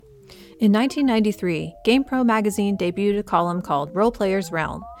In 1993, GamePro magazine debuted a column called Role Player's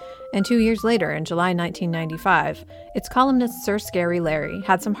Realm, and 2 years later, in July 1995, its columnist Sir Scary Larry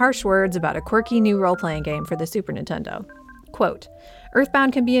had some harsh words about a quirky new role-playing game for the Super Nintendo. Quote,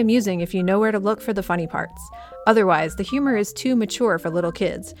 "Earthbound can be amusing if you know where to look for the funny parts. Otherwise, the humor is too mature for little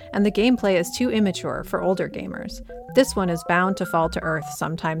kids, and the gameplay is too immature for older gamers. This one is bound to fall to earth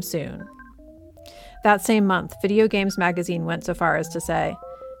sometime soon." That same month, Video Games magazine went so far as to say,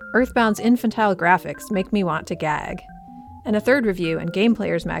 "Earthbound's infantile graphics make me want to gag." And a third review in Game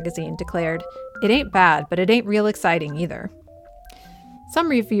Players magazine declared, "It ain't bad, but it ain't real exciting either." Some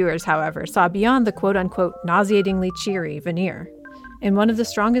reviewers, however, saw beyond the quote-unquote nauseatingly cheery veneer. In one of the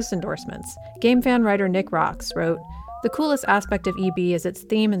strongest endorsements, game fan writer Nick Rocks wrote, "The coolest aspect of EB is its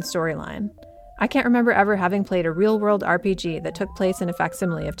theme and storyline. I can't remember ever having played a real-world RPG that took place in a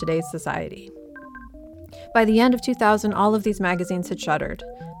facsimile of today's society." By the end of 2000, all of these magazines had shuttered,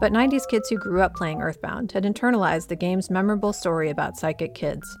 but 90s kids who grew up playing Earthbound had internalized the game's memorable story about psychic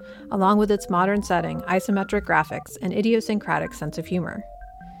kids, along with its modern setting, isometric graphics, and idiosyncratic sense of humor.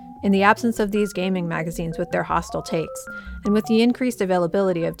 In the absence of these gaming magazines with their hostile takes, and with the increased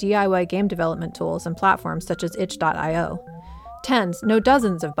availability of DIY game development tools and platforms such as itch.io, tens, no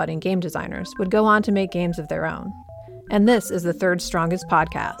dozens of budding game designers would go on to make games of their own. And this is the Third Strongest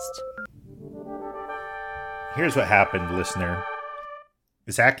Podcast. Here's what happened, listener.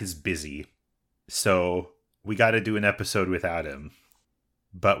 Zach is busy, so we got to do an episode without him.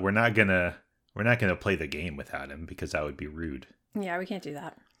 But we're not gonna play the game without him because that would be rude. Yeah, we can't do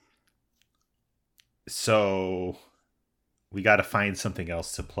that. So we got to find something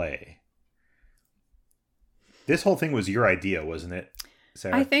else to play. This whole thing was your idea, wasn't it,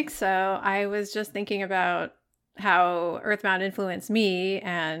 Sarah? I think so. I was just thinking about how Earthbound influenced me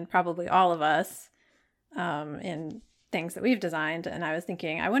and probably all of us in things that we've designed. And I was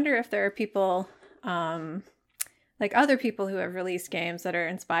thinking, I wonder if there are people, like other people who have released games that are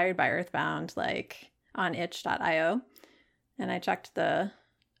inspired by Earthbound, like on itch.io. And I checked the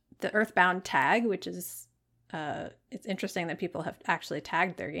Earthbound tag, which is, it's interesting that people have actually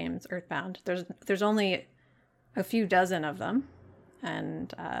tagged their games Earthbound. There's only a few dozen of them.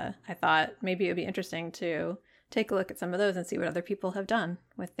 And I thought maybe it would be interesting to take a look at some of those and see what other people have done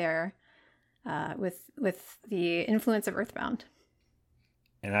with their with the influence of Earthbound.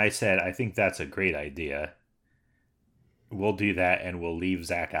 And I said, I think that's a great idea. We'll do that, and we'll leave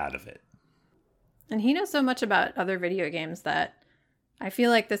Zach out of it. And he knows so much about other video games that I feel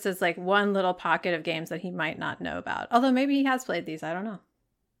like this is like one little pocket of games that he might not know about. Although maybe he has played these, I don't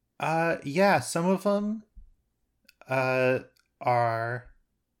know. Yeah, some of them are...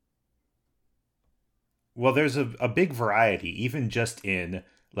 Well, there's a big variety, even just in...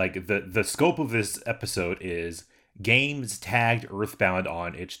 Like, the scope of this episode is games tagged Earthbound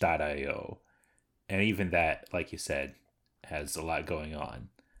on itch.io. And even that, like you said, has a lot going on.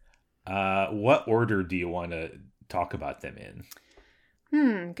 What order do you want to talk about them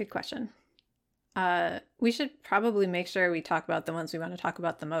in? Good question. We should probably make sure we talk about the ones we want to talk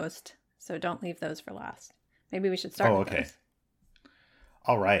about the most. So don't leave those for last. Maybe we should start with those.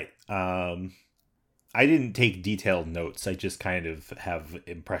 All right. I didn't take detailed notes. I just kind of have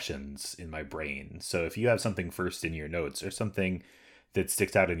impressions in my brain. So if you have something first in your notes or something that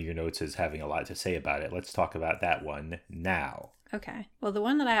sticks out in your notes as having a lot to say about it, let's talk about that one now. Okay. Well, the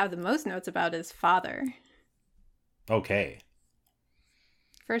one that I have the most notes about is Father. Okay.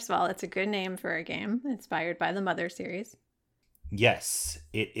 First of all, it's a good name for a game inspired by the Mother series. Yes,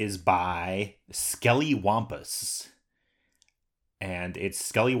 it is by Skelly Wampus. And it's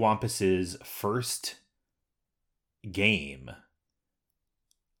Skelly Wampus's first game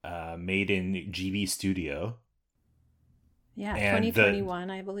made in GB Studio. Yeah, and 2021,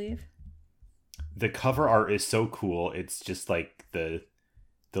 I believe. The cover art is so cool. It's just like the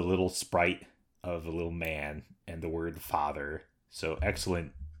little sprite of a little man and the word father. So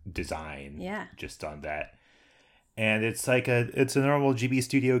excellent design. Yeah. Just on that. And it's like it's a normal GB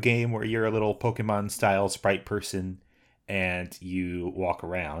Studio game where you're a little Pokemon style sprite person and you walk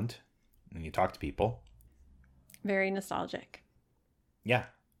around and you talk to people. Very nostalgic. Yeah.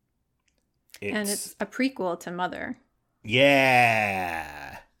 And it's a prequel to Mother.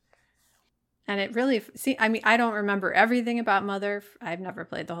 Yeah. And it really, I don't remember everything about Mother. I've never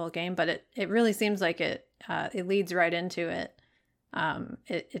played the whole game, but it really seems like it leads right into it.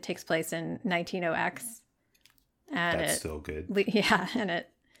 It takes place in 190X. And that's so good. Yeah, and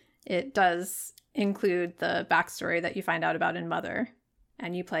it does include the backstory that you find out about in Mother.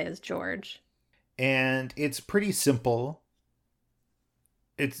 And you play as George. And it's pretty simple.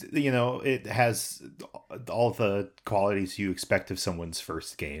 It's, it has all the qualities you expect of someone's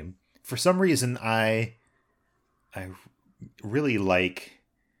first game. for some reason, I really like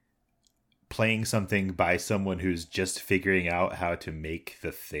playing something by someone who's just figuring out how to make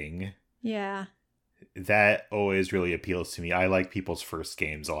the thing. Yeah. That always really appeals to me. I like people's first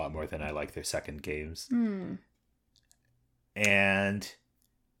games a lot more than I like their second games. And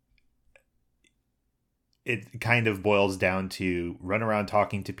it kind of boils down to run around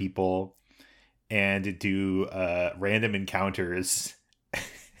talking to people and do random encounters.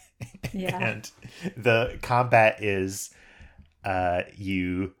 Yeah. And the combat is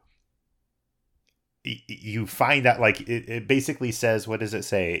you find out, like, it basically says, what does it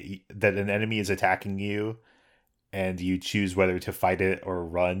say? That an enemy is attacking you and you choose whether to fight it or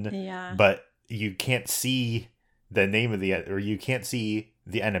run. Yeah. But you can't see the name of or you can't see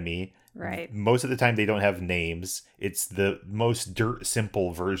the enemy. Right. Most of the time they don't have names. It's the most dirt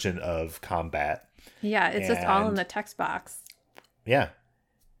simple version of combat. Yeah, it's just all in the text box. Yeah.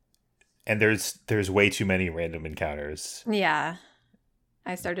 And there's way too many random encounters. Yeah.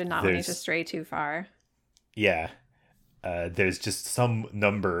 I started not wanting to stray too far. Yeah. There's just some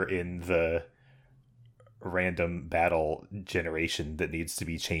number in the random battle generation that needs to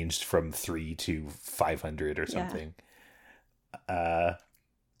be changed from 3 to 500 or something. Yeah.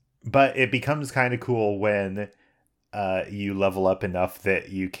 But it becomes kind of cool when you level up enough that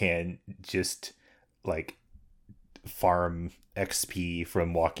you can just like farm XP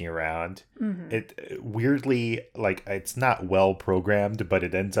from walking around. It weirdly, like, it's not well programmed, but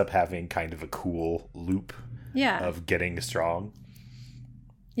it ends up having kind of a cool loop of getting strong.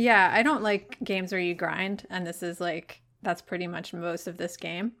 Yeah, I don't like games where you grind, and this is like, that's pretty much most of this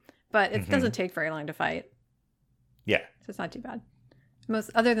game, but it doesn't take very long to fight. Yeah. So it's not too bad.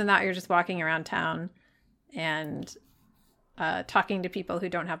 Other than that, you're just walking around town and talking to people who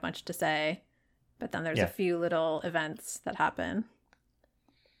don't have much to say. But then there's a few little events that happen.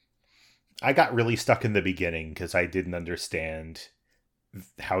 I got really stuck in the beginning because I didn't understand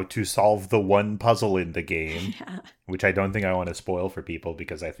how to solve the one puzzle in the game, which I don't think I want to spoil for people,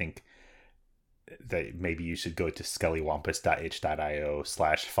 because I think that maybe you should go to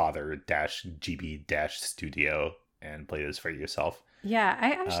skellywampus.h.io/father-gb-studio and play this for yourself. Yeah,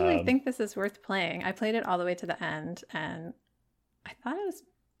 I actually think this is worth playing. I played it all the way to the end, and I thought it was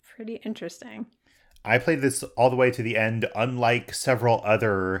pretty interesting. I played this all the way to the end, unlike several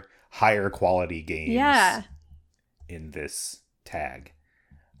other higher quality games in this tag.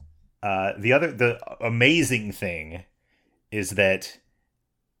 The amazing thing is that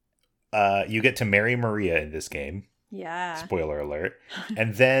you get to marry Maria in this game. Yeah. Spoiler alert.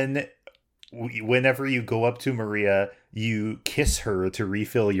 And then whenever you go up to Maria, you kiss her to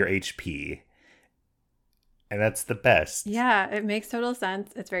refill your HP. And that's the best. Yeah, it makes total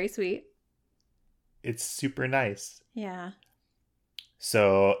sense. It's very sweet. It's super nice. Yeah.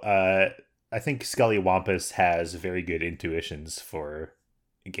 So I think Skelly Wampus has very good intuitions for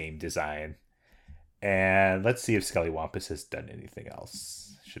game design. And let's see if Skelly Wampus has done anything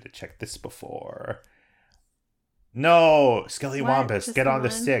else. Should have checked this before. No! Skelly Wampus, get on the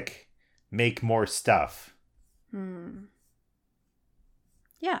stick. Make more stuff.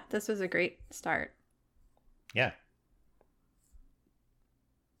 Yeah, this was a great start. Yeah.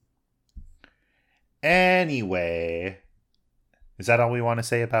 Anyway, is that all we want to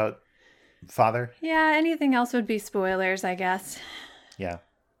say about Father? Yeah, anything else would be spoilers, I guess. Yeah.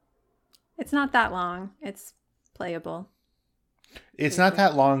 It's not that long. It's playable. It's not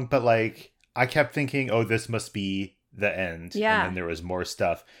that long, but like, I kept thinking, oh, this must be the end. Yeah. And then there was more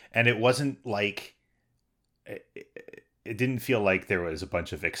stuff. And it wasn't like, it didn't feel like there was a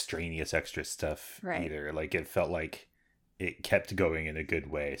bunch of extraneous extra stuff either. Like, it felt like it kept going in a good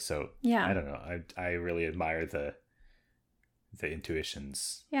way. So yeah, I don't know. I really admire the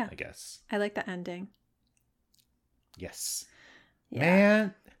intuitions. Yeah, I guess I like the ending. Yes,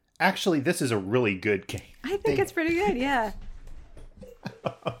 man. Actually, this is a really good game. I think it's pretty good. Yeah.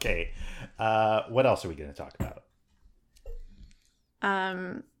 Okay. What else are we going to talk about?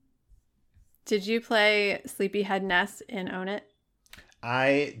 Did you play Sleepyhead Nest in Own It?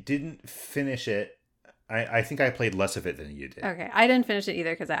 I didn't finish it. I think I played less of it than you did. Okay. I didn't finish it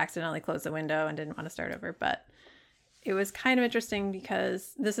either because I accidentally closed the window and didn't want to start over. But it was kind of interesting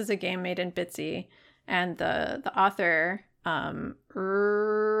because this is a game made in Bitsy. And the author, Rosa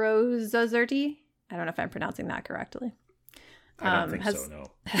Zerti, I don't know if I'm pronouncing that correctly. I don't think so, no.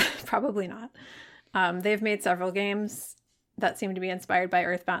 Probably not. They've made several games that seem to be inspired by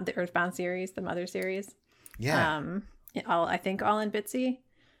Earthbound, the Earthbound series, the Mother series. Yeah. I think all in Bitsy.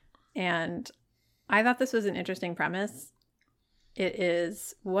 And I thought this was an interesting premise. It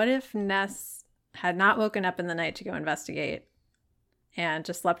is, what if Ness had not woken up in the night to go investigate and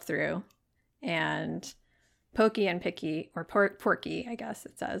just slept through. And Pokey and Picky, or Porky, I guess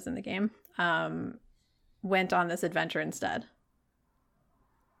it says in the game, went on this adventure instead.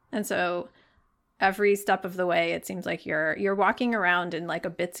 And so every step of the way, it seems like you're walking around in like a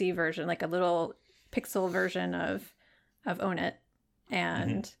bitsy version, like a little pixel version of Own It.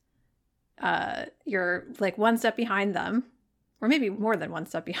 And you're like one step behind them, or maybe more than one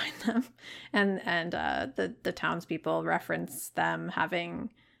step behind them. And the townspeople reference them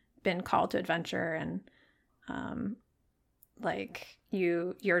having been called to adventure, and like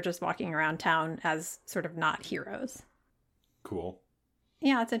you're just walking around town as sort of not heroes. Cool.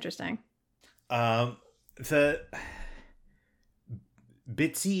 Yeah, it's interesting. The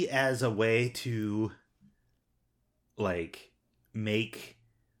Bitsy as a way to like make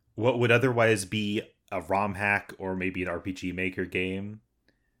what would otherwise be a ROM hack or maybe an RPG Maker game.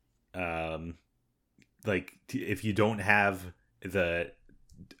 Like if you don't have the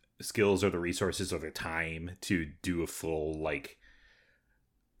skills or the resources or the time to do a full like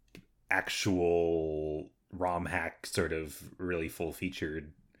actual ROM hack sort of really full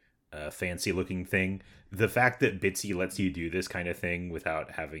featured fancy looking thing, the fact that Bitsy lets you do this kind of thing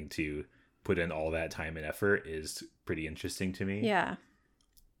without having to put in all that time and effort is pretty interesting to me.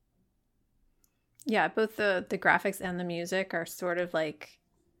 Yeah, both the graphics and the music are sort of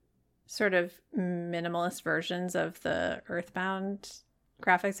minimalist versions of the Earthbound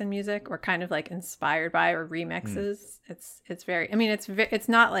graphics and music, or kind of like inspired by or remixes. It's very, I mean, it's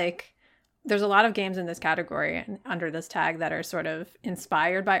not like, there's a lot of games in this category and under this tag that are sort of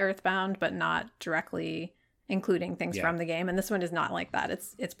inspired by Earthbound, but not directly including things from the game. And this one is not like that.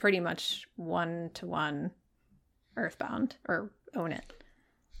 It's pretty much 1-to-1 Earthbound or Own It.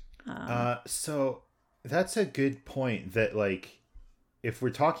 So that's a good point, that like, if we're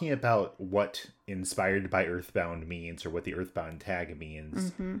talking about what inspired by Earthbound means, or what the Earthbound tag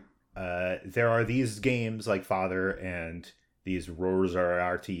means, there are these games like Father and these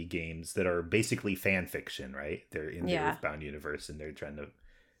RT games that are basically fan fiction, right? They're in the Earthbound universe and they're trying to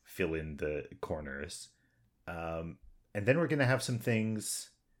fill in the corners. And then we're going to have some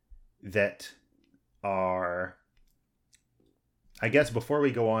things that are, I guess before we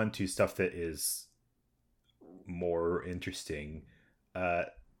go on to stuff that is more interesting,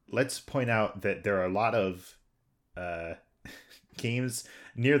 let's point out that there are a lot of games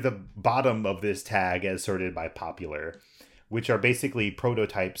near the bottom of this tag as sorted by popular, which are basically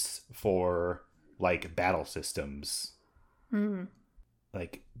prototypes for like battle systems.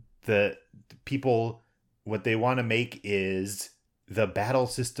 Like the people, what they want to make is the battle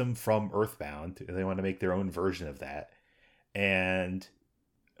system from Earthbound. They want to make their own version of that. And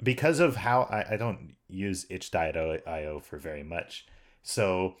because of how I don't use itch.io for very much,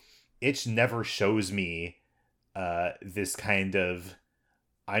 so itch never shows me this kind of,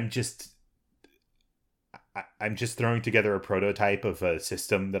 I'm just throwing together a prototype of a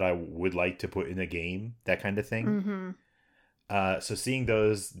system that I would like to put in a game, that kind of thing. So seeing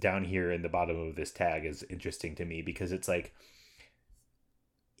those down here in the bottom of this tag is interesting to me, because it's like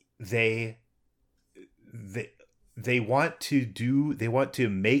they want to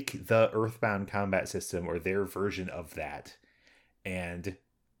make the Earthbound combat system, or their version of that, and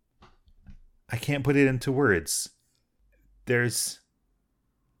I can't put it into words. There's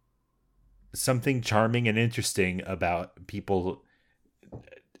something charming and interesting about people.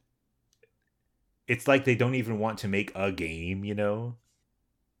 It's like they don't even want to make a game, you know?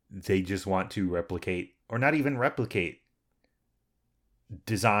 They just want to replicate, or not even replicate,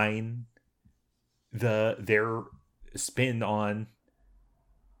 design their spin on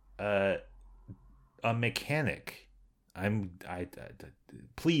a mechanic.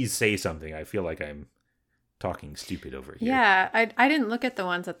 Please say something. I feel like I'm talking stupid over here. Yeah, I didn't look at the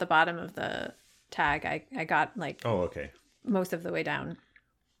ones at the bottom of the tag. I got like most of the way down.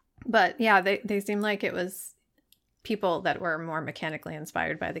 But yeah, they seem like it was people that were more mechanically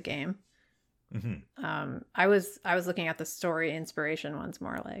inspired by the game. I was looking at the story inspiration ones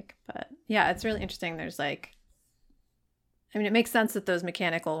more like, but yeah, it's really interesting. There's like, I mean, it makes sense that those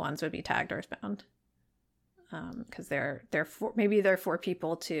mechanical ones would be tagged Earthbound, because they're for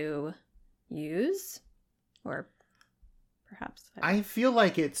people to use, or perhaps I feel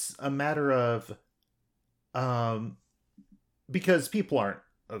like it's a matter of because people aren't,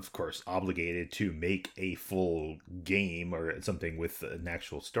 of course, obligated to make a full game or something with an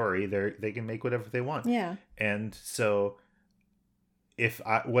actual story. They can make whatever they want. Yeah. And so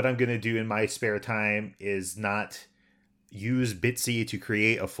what I'm going to do in my spare time is not use Bitsy to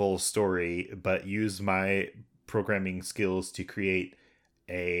create a full story, but use my programming skills to create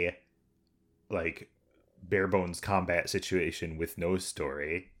a like bare bones combat situation with no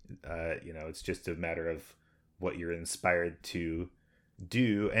story. It's just a matter of what you're inspired to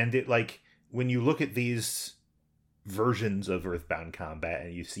do. And it, like, when you look at these versions of Earthbound combat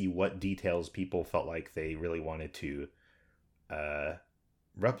and you see what details people felt like they really wanted to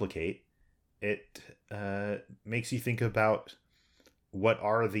replicate, it makes you think about what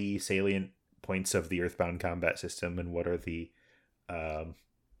are the salient points of the Earthbound combat system, and what are the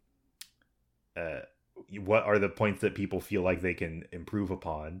points that people feel like they can improve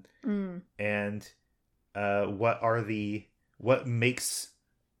upon, and what makes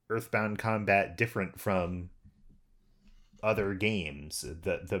Earthbound combat different from other games.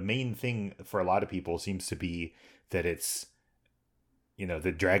 The main thing for a lot of people seems to be that it's,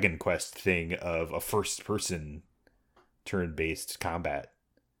 the Dragon Quest thing of a first person turn-based combat,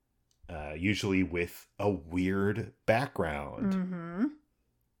 usually with a weird background. Mm-hmm.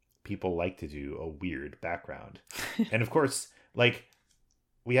 People like to do a weird background. And of course, like,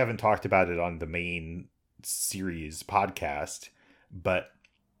 we haven't talked about it on the main series podcast, but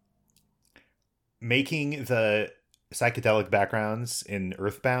making the psychedelic backgrounds in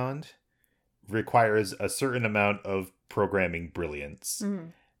Earthbound requires a certain amount of programming brilliance.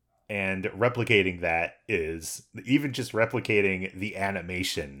 And replicating that is, even just replicating the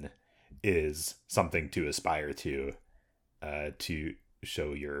animation is something to aspire to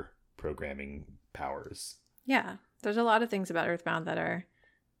show your programming powers. Yeah, there's a lot of things about Earthbound that are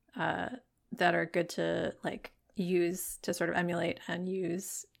good to, like, use to sort of emulate and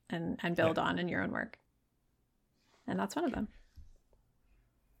use and build on in your own work. And that's one of them.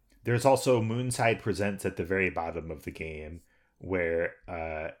 There's also Moonside Presents at the very bottom of the game, where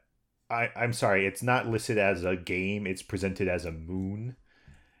I'm sorry, it's not listed as a game, it's presented as a moon.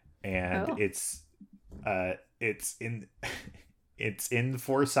 And it's in it's in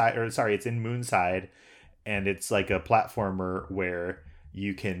Moonside, and it's like a platformer where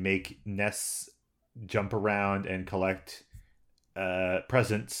you can make nests jump around and collect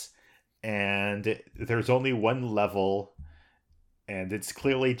presents, and there's only one level, and it's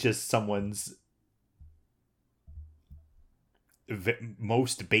clearly just someone's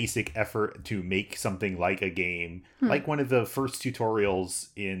most basic effort to make something like a game, like one of the first tutorials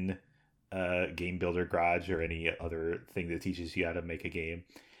in Game Builder Garage or any other thing that teaches you how to make a game.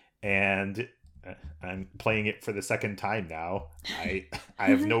 And I'm playing it for the second time now. I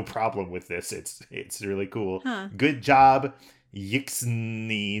have no problem with this. It's really cool. Good job,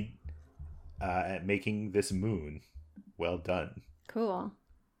 Yixni, at making this moon. Well done. Cool.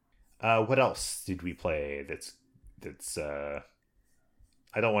 What else did we play that's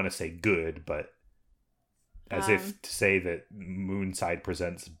I don't want to say good, but as if to say that Moonside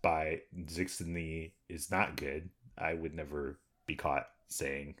Presents by Zixini is not good. I would never be caught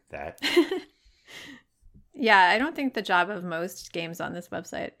saying that. Yeah, I don't think the job of most games on this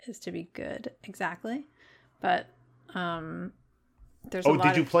website is to be good exactly. But there's a lot.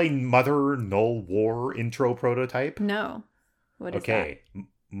 Did you play Mother Null War intro prototype? No. What is that?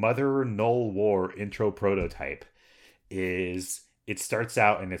 Mother Null War intro prototype is, it starts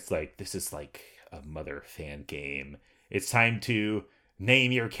out and it's like, this is like a Mother fan game. It's time to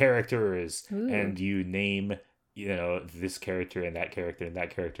name your characters. Ooh. And you name, this character and that character and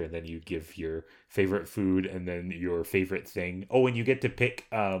that character, and then you give your favorite food and then your favorite thing. Oh, and you get to pick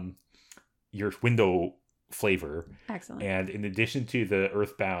your window flavor. Excellent. And in addition to the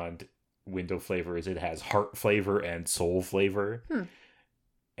Earthbound window flavors, it has heart flavor and soul flavor.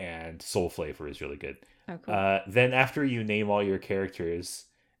 And soul flavor is really good. Oh, cool. Then after you name all your characters,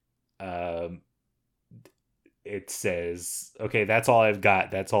 it says, okay, that's all I've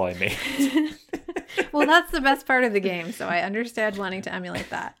got. That's all I made. Well, that's the best part of the game, so I understand wanting to emulate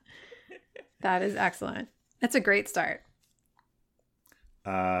that. That is excellent. That's a great start.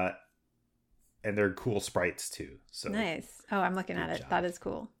 And they're cool sprites too. So nice. Oh, I'm looking at it. Job. That is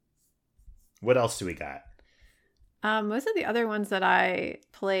cool. What else do we got? Most of the other ones that I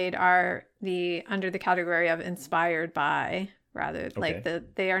played are under the category of inspired by, rather. Okay.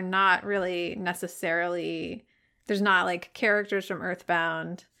 Like they are not really necessarily, there's not like characters from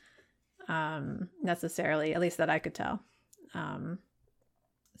Earthbound necessarily, at least that I could tell.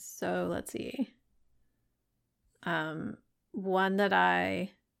 So let's see. One that I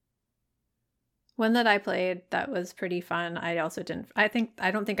played that was pretty fun. I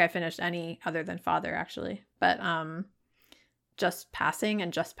don't think I finished any other than Father, actually. But Just Passing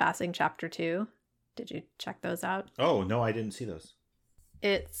and Just Passing Chapter 2. Did you check those out? Oh, no, I didn't see those.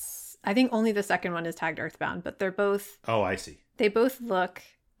 I think only the second one is tagged Earthbound, but they're both... Oh, I see. They both look...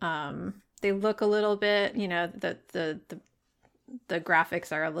 they look a little bit, the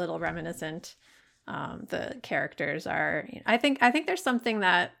graphics are a little reminiscent The characters are. I think there's something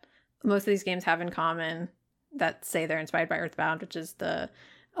that most of these games have in common that say they're inspired by Earthbound, which is a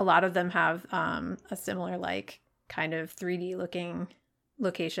lot of them have a similar like kind of 3D looking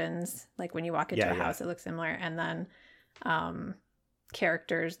locations. Like when you walk into a house, it looks similar, and then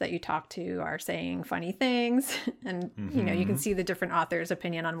characters that you talk to are saying funny things, and you can see the different authors'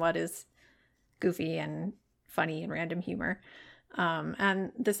 opinion on what is goofy and funny and random humor.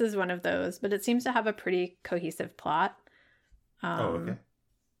 And this is one of those, but it seems to have a pretty cohesive plot. Okay.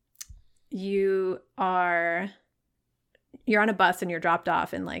 You're on a bus and you're dropped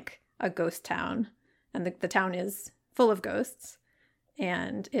off in like a ghost town, and the town is full of ghosts.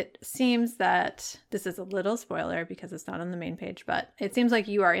 And it seems that this is a little spoiler because it's not on the main page, but it seems like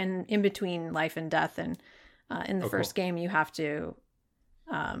you are in between life and death. And in the first game, you have to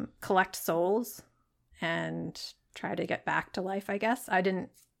collect souls and try to get back to life, I guess. I didn't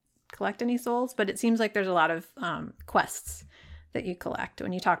collect any souls, but it seems like there's a lot of quests that you collect.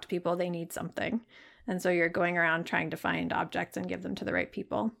 When you talk to people, they need something. And so you're going around trying to find objects and give them to the right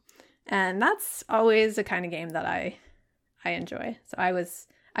people. And that's always a kind of game that I enjoy. So I was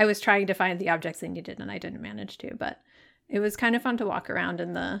trying to find the objects they needed, and I didn't manage to, but it was kind of fun to walk around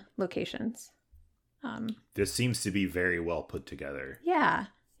in the locations. This seems to be very well put together. Yeah,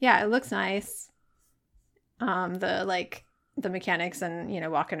 it looks nice. The mechanics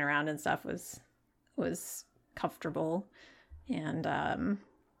and walking around and stuff was comfortable, and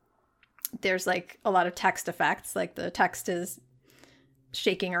there's like a lot of text effects. Like the text is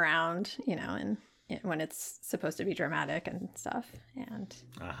shaking around, and when it's supposed to be dramatic and stuff, and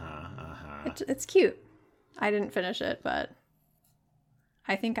it's cute. I didn't finish it, but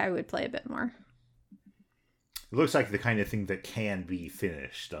I think I would play a bit more. It looks like the kind of thing that can be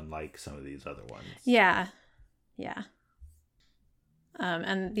finished, unlike some of these other ones. Yeah.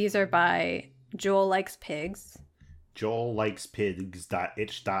 And these are by Joel Likes Pigs.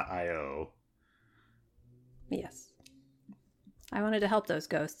 JoelLikesPigs.itch.io. Yes. I wanted to help those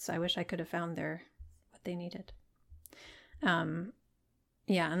ghosts. I wish I could have found what they needed. And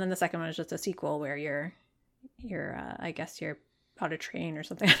then the second one is just a sequel where you're I guess you're on a train or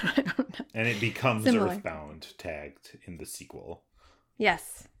something. I don't know. And it becomes Similar. Earthbound tagged in the sequel.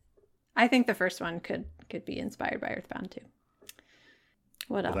 Yes. I think the first one could be inspired by Earthbound too.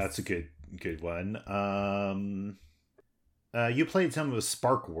 What else? Well, that's a good one. You played some of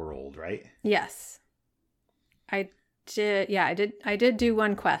Spark World, right? Yes. I did. Yeah, I did do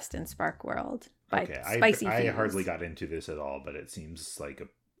one quest in Spark World by Spicy I Fuse. hardly got into this at all, but it seems like a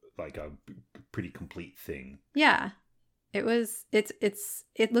pretty complete thing. Yeah. It looks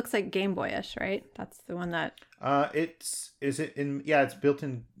like Game Boyish, right? That's the one that it's built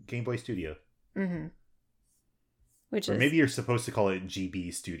in Game Boy Studio. Mm-hmm. Or maybe you're supposed to call it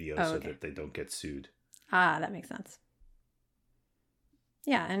GB Studio so okay. that they don't get sued. That makes sense.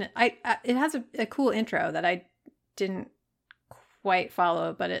 Yeah, and it has a cool intro that I didn't quite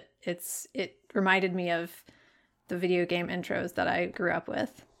follow, but it reminded me of the video game intros that I grew up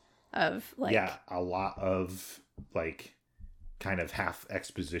with, of like a lot of like kind of half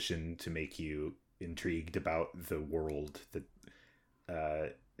exposition to make you intrigued about the world that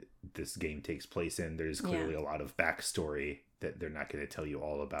this game takes place in. There's clearly a lot of backstory that they're not going to tell you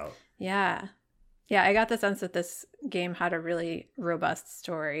all about. Yeah, I got the sense that this game had a really robust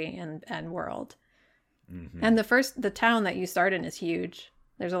story and world. Mm-hmm. And the town that you start in is huge.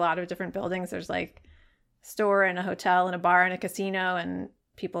 There's a lot of different buildings. There's like a store and a hotel and a bar and a casino and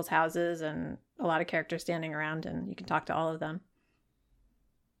people's houses and a lot of characters standing around, and you can talk to all of them.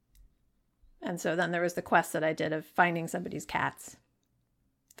 And so then there was the quest that I did of finding somebody's cats.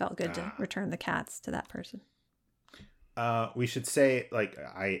 Felt good to return the cats to that person. We should say, like,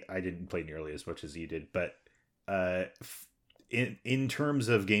 I didn't play nearly as much as you did, but in terms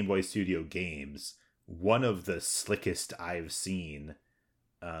of Game Boy Studio games, one of the slickest I've seen.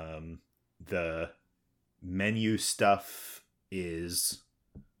 The menu stuff is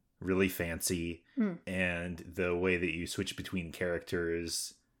really fancy, and the way that you switch between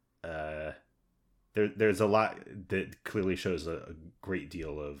characters, there's a lot that clearly shows a great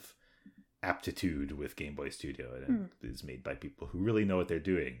deal of aptitude with Game Boy Studio, and it is made by people who really know what they're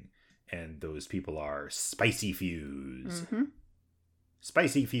doing, and those people are Spicy Fuse. Mm-hmm.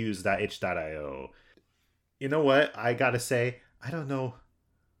 SpicyFuse.itch.io. You know what? I gotta say, I don't know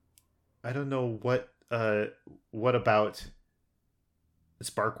what about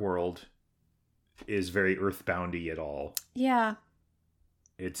Spark World is very Earthboundy at all. Yeah.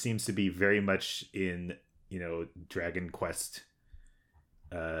 It seems to be very much in, Dragon Quest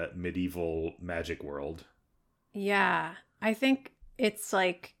medieval magic world. Yeah. I think it's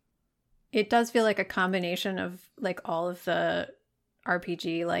like it does feel like a combination of like all of the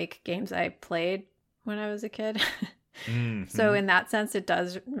RPG like games I played when I was a kid. Mm-hmm. So in that sense, it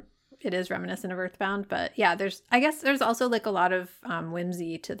is reminiscent of Earthbound. But yeah, I guess there's also like a lot of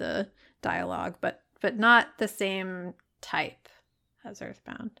whimsy to the dialogue, but not the same type as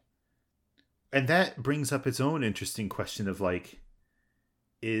Earthbound. And that brings up its own interesting question of like,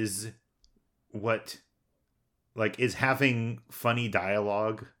 is having funny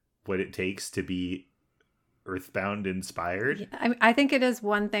dialogue what it takes to be Earthbound inspired? Yeah, I think it is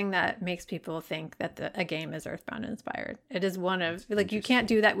one thing that makes people think that a game is Earthbound inspired. It is one of, like, you can't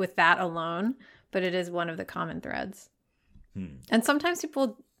do that with that alone, but it is one of the common threads. And sometimes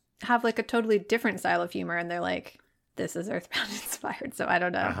people have like a totally different style of humor and they're like, this is Earthbound inspired. So I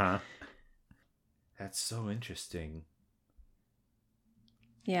don't know. Uh-huh. That's so interesting.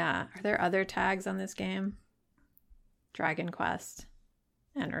 Yeah. Are there other tags on this game? Dragon Quest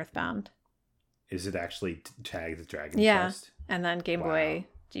and Earthbound. Is it actually tagged Dragon Quest? Yeah. And then Game Boy,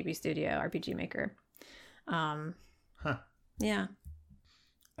 GB Studio, RPG Maker. Yeah.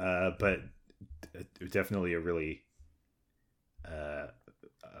 But definitely a really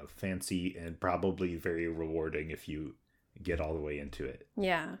fancy and probably very rewarding if you get all the way into it.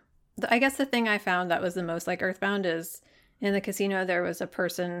 Yeah. I guess the thing I found that was the most like Earthbound is in the casino there was a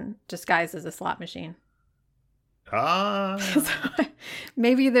person disguised as a slot machine. So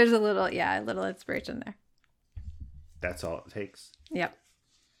maybe there's a little inspiration there. That's all it takes. Yep.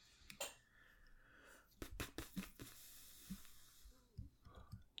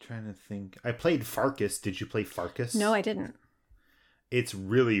 Trying to think. I played Farkas. Did you play Farkas? No, I didn't. It's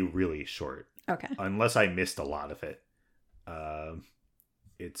really, really short. Okay. Unless I missed a lot of it.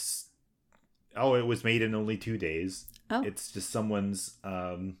 It was made in only 2 days. Oh. It's just someone's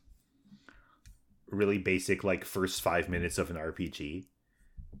really basic, like, first 5 minutes of an RPG.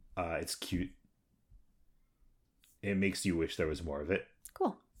 It's cute. It makes you wish there was more of it.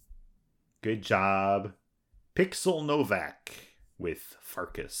 Cool. Good job. Pixel Novak with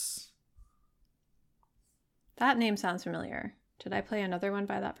Farkas. That name sounds familiar. Did I play another one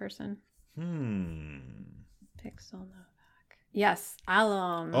by that person? Pixel Novak. Yes,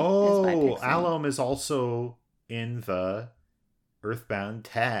 Alum. Oh, is by Pixel. Alum is also in the Earthbound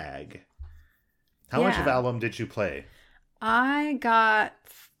tag. How much of Alum did you play? I got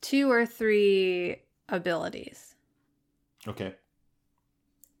 2 or 3 abilities. Okay.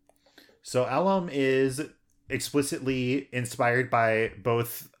 So Alum is explicitly inspired by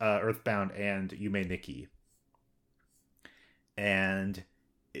both Earthbound and Yume Nikki. And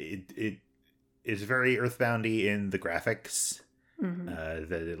it is very Earthboundy in the graphics. Mm-hmm.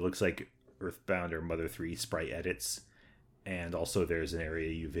 That it looks like Earthbound or Mother 3 sprite edits. And also there's an area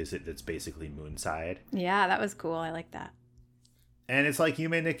you visit that's basically Moonside. Yeah, that was cool. I like that. And it's like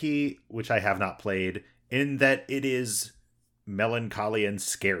Yume Nikki, which I have not played, in that it is melancholy and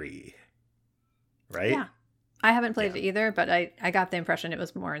scary. Right? Yeah. I haven't played it either, but I got the impression it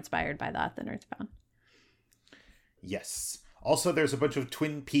was more inspired by that than Earthbound. Yes. Also, there's a bunch of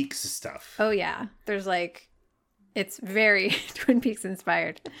Twin Peaks stuff. Oh, yeah. There's like, it's very Twin Peaks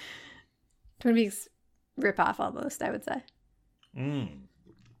inspired. Twin Peaks ripoff almost, I would say.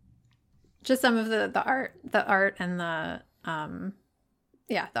 Just some of the art and the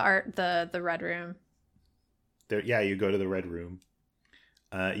the Red Room. You go to the Red Room.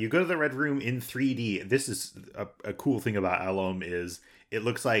 You go to the Red Room in 3D. This is a cool thing about Alum is it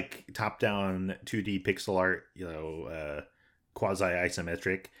looks like top-down 2D pixel art,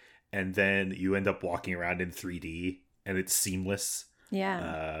 quasi-isometric, and then you end up walking around in 3D, and it's seamless.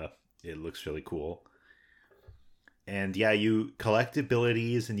 Yeah. It looks really cool. And you collect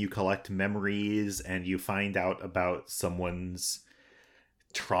abilities, and you collect memories, and you find out about someone's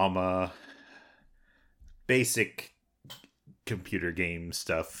trauma. Basic computer game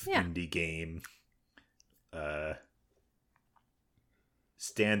stuff, indie game,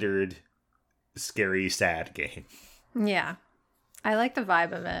 standard scary sad game. Yeah, I like the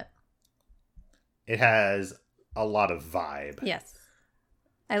vibe of it. It has a lot of vibe. Yes,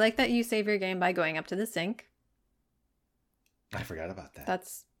 I like that you save your game by going up to the sink. I forgot about that.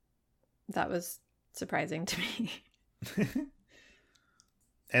 That was surprising to me.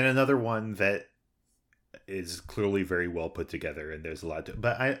 And another one that is clearly very well put together, and there's a lot to,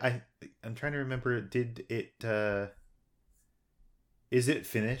 but I'm trying to remember, did it is it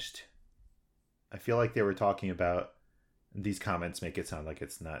finished? I feel like they were talking about, these comments make it sound like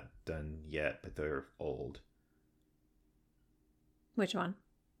it's not done yet, but they're old. Which one?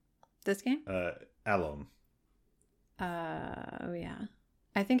 This game? Alum. Oh yeah,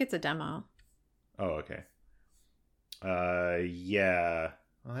 I think it's a demo. Oh, okay. Yeah,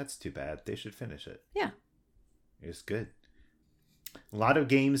 Well, that's too bad. They should finish it. Yeah. It's good. A lot of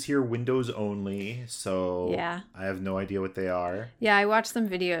games here, Windows only, so Yeah. I have no idea what they are. Yeah, I watched some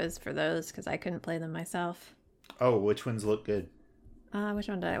videos for those because I couldn't play them myself. Oh, which ones look good? Which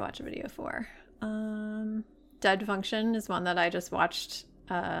one did I watch a video for? Dead Function is one that I just watched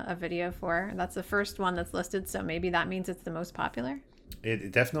a video for. That's the first one that's listed, so maybe that means it's the most popular.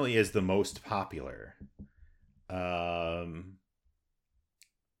 It definitely is the most popular. And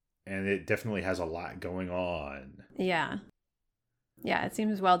it definitely has a lot going on. Yeah. Yeah, it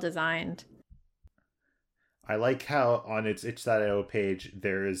seems well designed. I like how on its itch.io page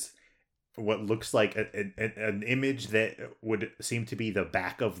there's what looks like an image that would seem to be the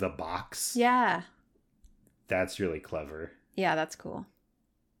back of the box. Yeah. That's really clever. Yeah, that's cool.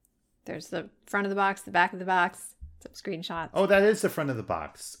 There's the front of the box, the back of the box, some screenshots. Oh, that is the front of the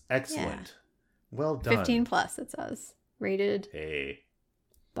box. Excellent. Yeah. Well done. 15 plus, it says. Rated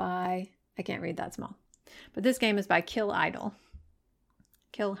by... I can't read that small. But this game is by Kill Idol.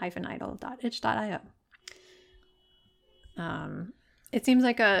 kill-idol.itch.io. It seems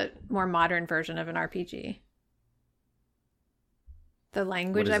like a more modern version of an RPG. The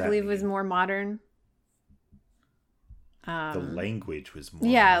language, I believe, was more modern. The language was more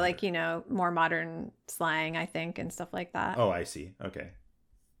yeah, modern. like, you know, more modern slang, I think, and stuff like that. Oh, I see. Okay.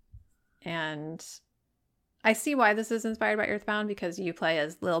 And I see why this is inspired by Earthbound, because you play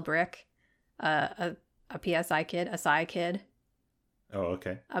as Lil Brick, a PSI kid, a Psy kid. Oh,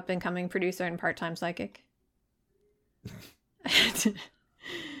 okay. Up and coming producer and part-time psychic.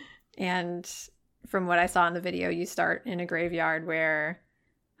 And from what I saw in the video, you start in a graveyard where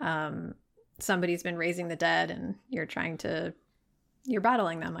somebody's been raising the dead and you're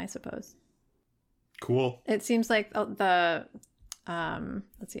battling them, I suppose. Cool. It seems like let's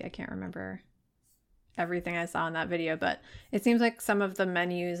see, I can't remember everything I saw in that video, but it seems like some of the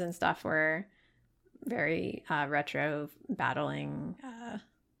menus and stuff were very retro, battling,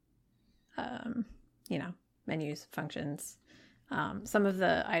 menus, functions. Some of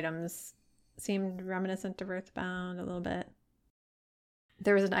the items seemed reminiscent of Earthbound a little bit.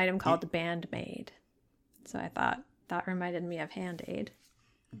 There was an item called Bandmaid, so I thought that reminded me of Hand Aid.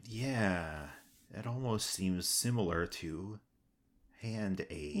 Yeah, it almost seems similar to Hand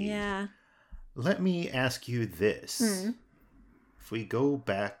Aid. Yeah. Let me ask you this. If we go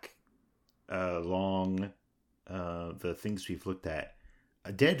back along the things we've looked at,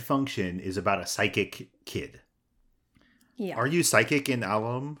 a Dead Function is about a psychic kid. Yeah. Are you psychic in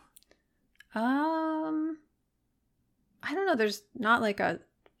Alum? I don't know. There's not like a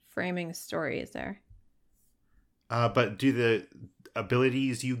framing story, is there? But do the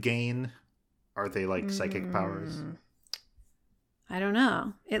abilities you gain, are they like psychic powers? I don't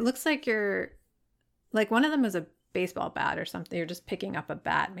know. It looks like you're like one of them is a baseball bat or something. You're just picking up a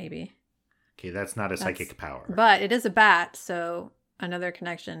bat, maybe. Okay, that's not a psychic power. But it is a bat, so another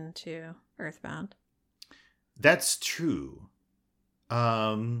connection to Earthbound. That's true.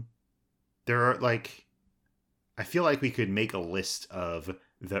 There are like, I feel like we could make a list of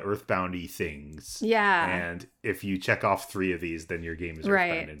the Earthboundy things. Yeah. And if you check off 3 of these, then your game is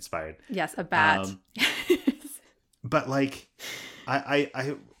Earthbound inspired. Yes, a bat. But like,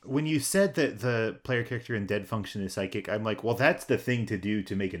 I when you said that the player character in Dead Function is psychic, I'm like, well, that's the thing to do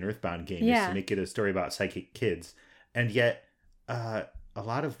to make an Earthbound game, is to make it a story about psychic kids. And yet, a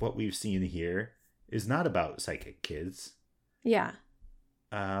lot of what we've seen here is not about psychic kids. Yeah.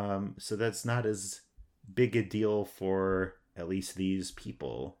 So that's not as big a deal for at least these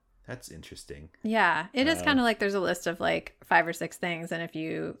people. That's interesting. Yeah. It is kind of like there's a list of like 5 or 6 things, and if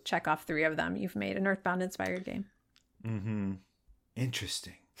you check off 3 of them, you've made an Earthbound inspired game. Mm-hmm.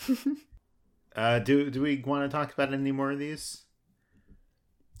 Interesting. Do we want to talk about any more of these?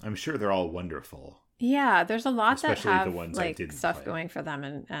 I'm sure they're all wonderful. Yeah, there's a lot especially that have the ones like I didn't stuff play. going for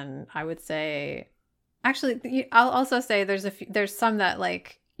them, and I would say, actually, I'll also say there's some that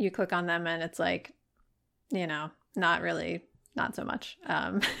like you click on them and it's like, you know, not so much.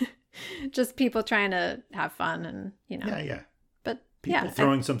 Just people trying to have fun and, you know. Yeah. But people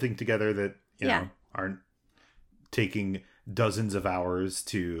throwing something together that you know aren't taking dozens of hours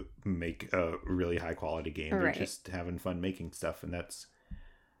to make a really high quality game. They're just having fun making stuff, and that's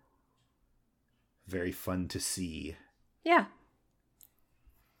very fun to see. Yeah.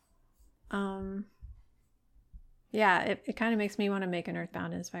 Yeah, it kind of makes me want to make an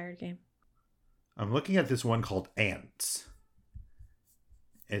Earthbound inspired game. I'm looking at this one called Ants.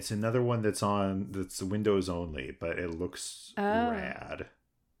 It's another one that's Windows only, but it looks rad.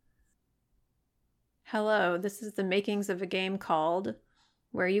 Hello, this is the makings of a game called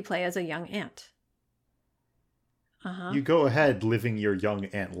Where You Play as a Young Ant. Uh-huh. You go ahead living your young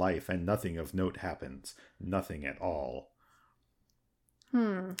ant life and nothing of note happens. Nothing at all.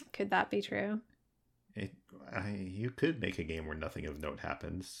 Could that be true? You could make a game where nothing of note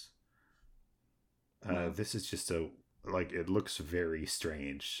happens. This is just it looks very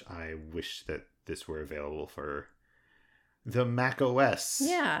strange. I wish that this were available for the Mac OS.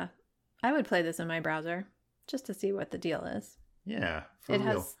 Yeah. I would play this in my browser just to see what the deal is. Yeah. It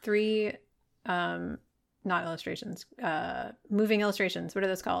has 3 not illustrations, moving illustrations. What are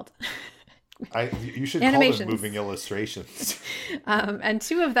those called? You should call them moving illustrations. And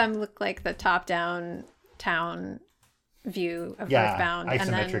 2 of them look like the top-down town view of Earthbound.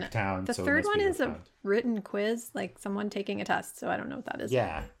 Isometric and then town. The third one is a written quiz, like someone taking a test. So I don't know what that is.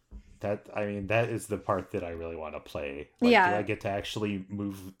 Yeah. That is the part that I really want to play. Do I get to actually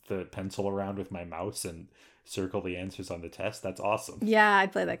move the pencil around with my mouse and circle the answers on the test? That's awesome. Yeah,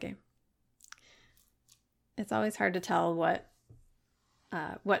 I'd play that game. It's always hard to tell what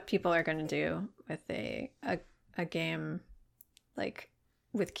people are going to do with a game like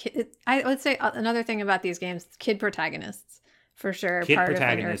with kid. I would say another thing about these games, kid protagonists for sure. Part of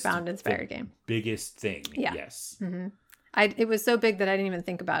an Earthbound inspired game. Biggest thing. Yeah. Yes. Mm-hmm. It was so big that I didn't even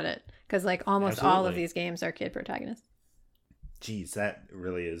think about it because like almost all of these games are kid protagonists. Geez, that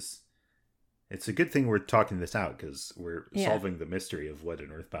really is. It's a good thing we're talking this out because we're solving the mystery of what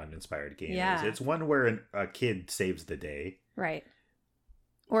an Earthbound inspired game is. It's one where a kid saves the day. Right.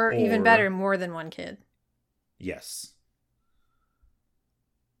 Or even better, more than one kid. Yes.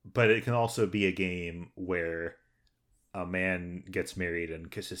 But it can also be a game where a man gets married and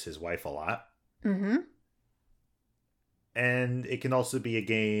kisses his wife a lot. Mm-hmm. And it can also be a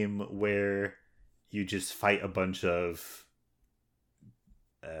game where you just fight a bunch of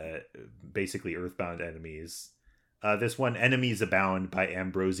basically Earthbound enemies. This one, Enemies Abound by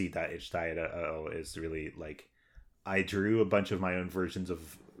Ambrosi.itch.io is really like, I drew a bunch of my own versions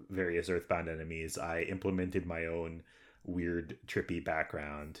of various Earthbound enemies. I implemented my own weird, trippy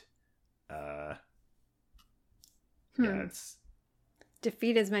background. Yeah, it's...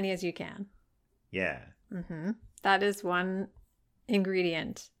 Defeat as many as you can. Yeah. Mm-hmm. That is one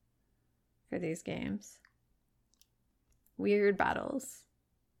ingredient for these games. Weird battles.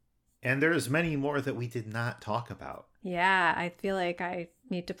 And there's many more that we did not talk about. Yeah, I feel like I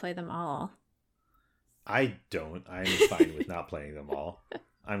need to play them all. I don't. I'm fine with not playing them all.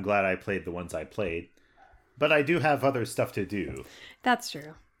 I'm glad I played the ones I played. But I do have other stuff to do. That's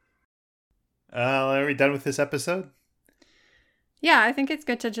true. Are we done with this episode? Yeah, I think it's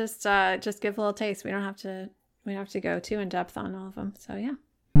good to just give a little taste. We don't have to go too in depth on all of them. So yeah.